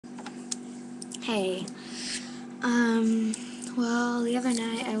Hey. Well, the other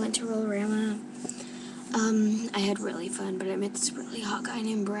night I went to Rollorama. I had really fun, but I met this really hot guy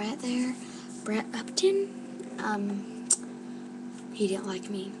named Brett there. Brett Upton. He didn't like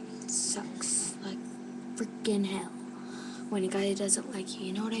me. Sucks. Like freaking hell. When a guy doesn't like you,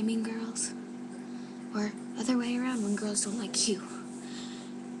 you know what I mean, girls? Or other way around, when girls don't like you.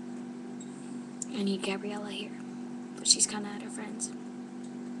 I need Gabriella here, but she's kind of at her friends.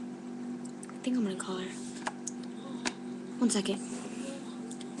 I think I'm gonna call her. 1 second.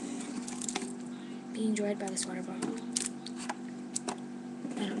 Being enjoyed by this water bottle.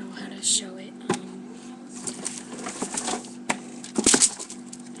 I don't know how to show it.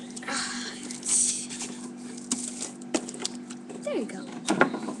 There you go.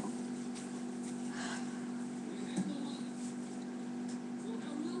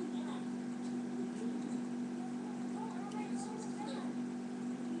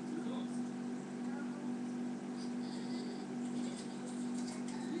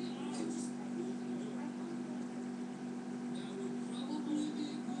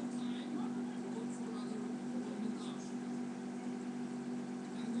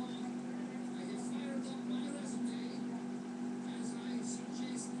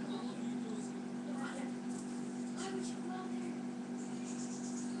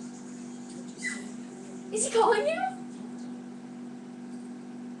 Is he calling you?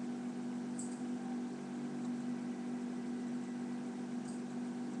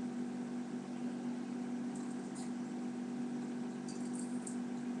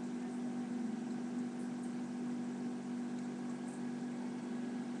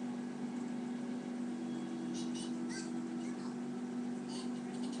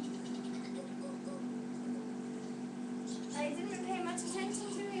 I didn't pay much attention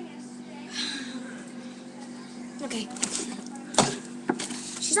to him yesterday. Okay.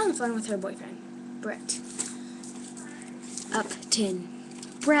 She's on the phone with her boyfriend, Brett Upton.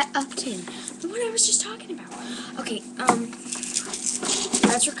 Brett Upton. The one I was just talking about. Okay, you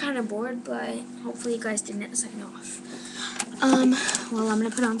guys were kind of bored, but hopefully you guys didn't sign off. Well, I'm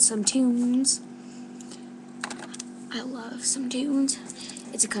gonna put on some tunes. I love some tunes.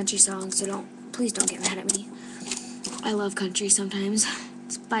 It's a country song, so please don't get mad at me. I love country sometimes.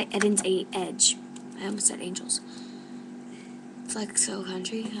 It's by Eden's Edge. I almost said Angels. It's like so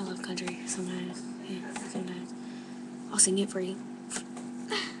country. I love country sometimes. Yeah, sometimes. I'll sing it for you.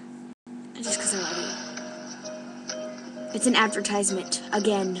 Just because I love you. It's an advertisement.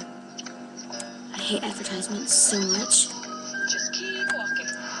 Again. I hate advertisements so much. Just keep walking.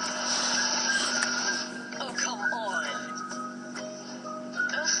 Oh, come on.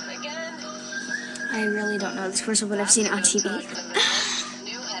 Ugh, again. I really don't know this commercial, but I've seen it on TV.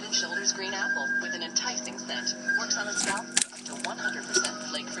 New Head & Shoulders Green Apple with an enticing scent. Works on the scalp up to 100%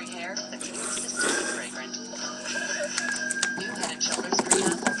 flake-free hair that's consistently fragrant. New Head & Shoulders Green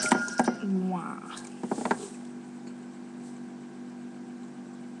Apple. Wow.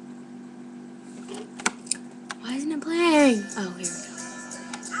 Why isn't it playing? Oh, here we go.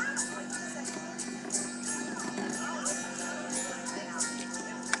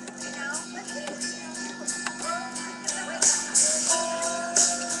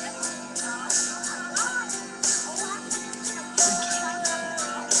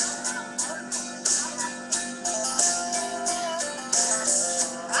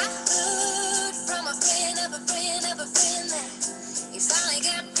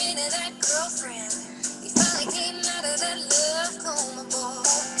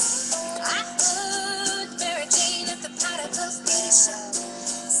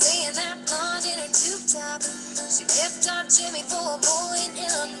 She left our Jimmy for a boy in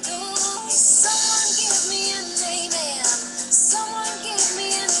Illinois. Someone give me a name, and someone give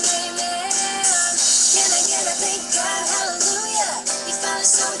me a name, and can I get a thank God, hallelujah? You finally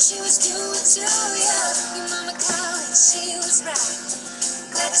saw what she was doing to you. Your mama called and she was right.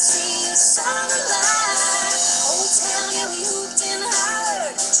 Glad to see you saw the light. Old town, yeah, we hooped and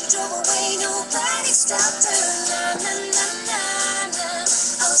hollered. She drove away, nobody stopped her. Na na na na na.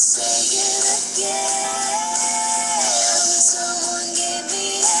 I'll say it again.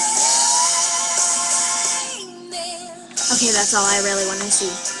 Okay, that's all I really want to see.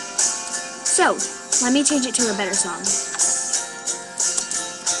 So, let me change it to a better song.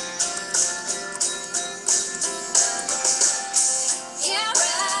 Yeah,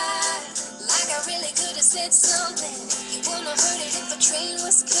 right. Like I really could have said something. You wouldn't have heard it if a train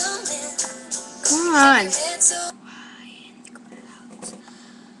was coming. Come on.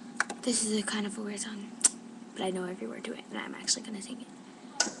 This is a kind of a weird song, but I know every word to it, and I'm actually going to sing it.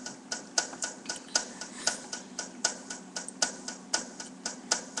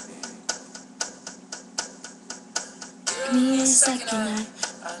 me a second.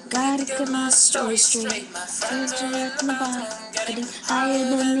 I gotta get my story straight. First up in the bar, getting higher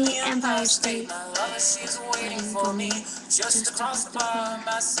than the Empire State. Waiting for me just across the pond.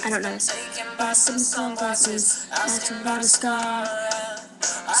 I don't know this. Buy some sunglasses, ask about a scar.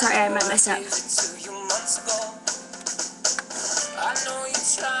 Sorry, I might mess up. I know you're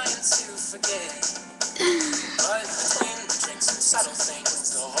trying to forget, but between the drinks and subtle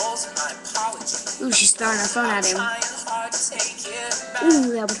things, the holes in my apology. Ooh, she's throwing her phone at him.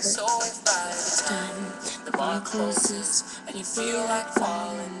 Ooh, that would hurt. So if by the time the bar closes and you feel like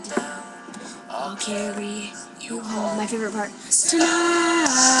falling down, I'll carry you home. My favorite part. Tonight,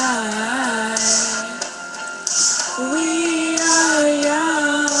 we are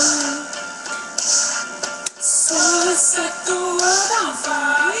young. So let's set the world on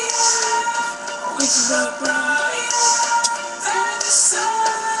fire. We can go brighter than the sun.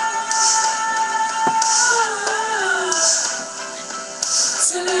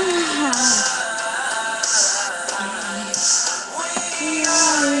 Tonight, we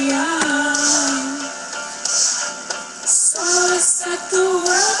are young. So let's set the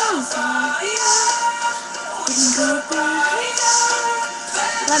world on fire. We can go brighter.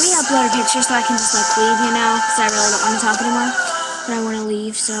 Let me upload a picture so I can just like leave, you know, because I really don't want to talk anymore. But I want to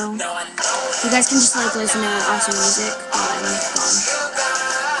leave, so you guys can just like listen to awesome music while I'm gone.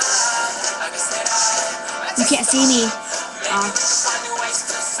 You can't see me.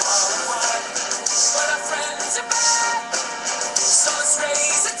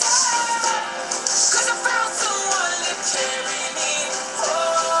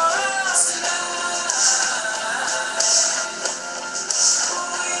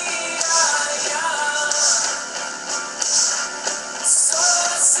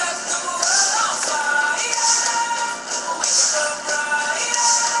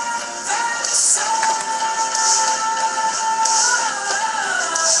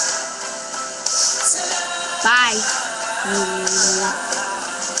 Bye.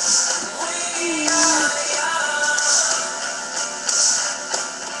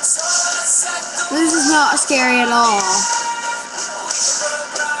 This is not scary at all.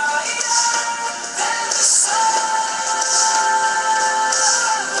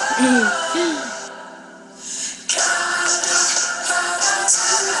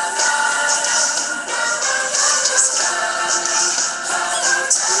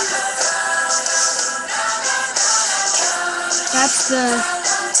 That's the...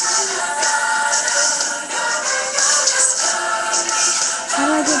 How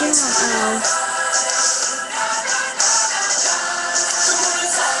do I go down?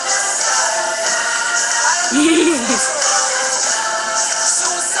 Oh.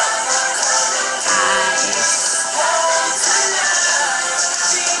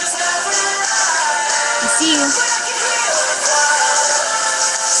 I see you.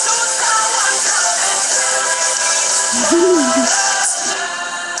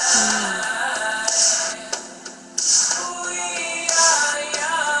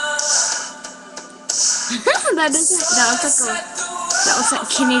 That looks like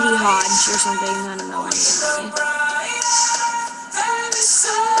Kennedy Hodge or something. I don't know.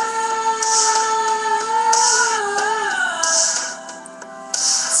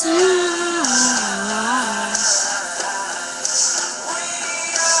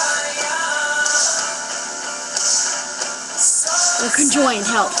 Look, conjoined,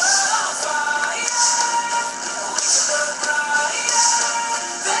 help.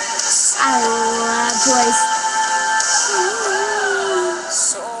 I love toys.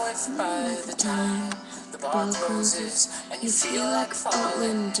 So if by the time the bar closes and you feel like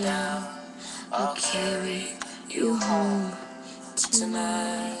falling down, I'll carry you home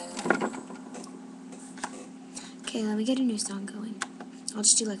tonight. Okay, let me get a new song going. I'll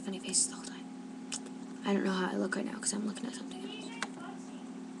just do like funny faces the whole time. I don't know how I look right now because I'm looking at something else.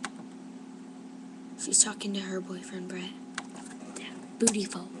 She's talking to her boyfriend, Brett.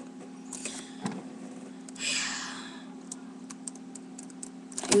 Bootyful.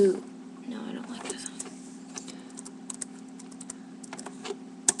 Ooh. No, I don't like this one.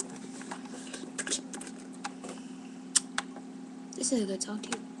 This is a good song,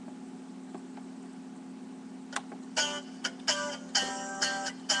 too.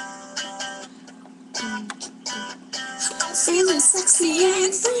 Feeling sexy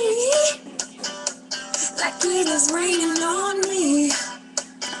and free, like it is raining on me.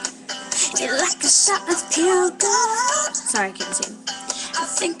 You're like a shot of pure gold. Sorry, I can't sing. I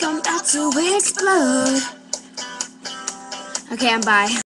think I'm about to explode. Okay, I'm bye.